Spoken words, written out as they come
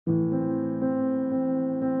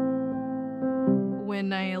When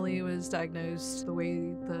Nayeli was diagnosed, the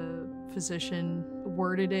way the physician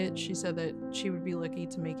worded it, she said that she would be lucky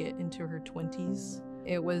to make it into her 20s.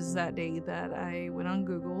 It was that day that I went on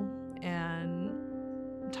Google and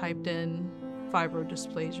typed in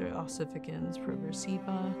fibrodysplasia ossificans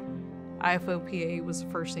progressiva. IFOPA was the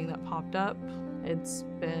first thing that popped up. It's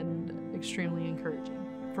been extremely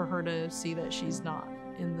encouraging for her to see that she's not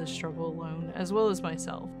in this struggle alone, as well as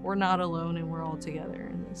myself. We're not alone and we're all together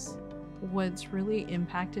in this. What's really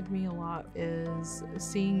impacted me a lot is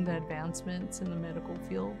seeing the advancements in the medical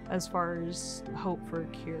field as far as hope for a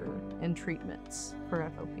cure and treatments for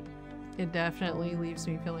FOP. It definitely leaves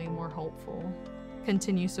me feeling more hopeful.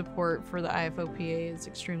 Continued support for the IFOPA is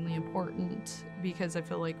extremely important because I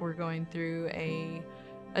feel like we're going through a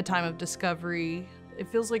time of discovery. It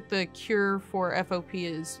feels like the cure for FOP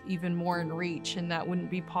is even more in reach, and that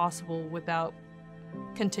wouldn't be possible without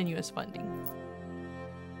continuous funding.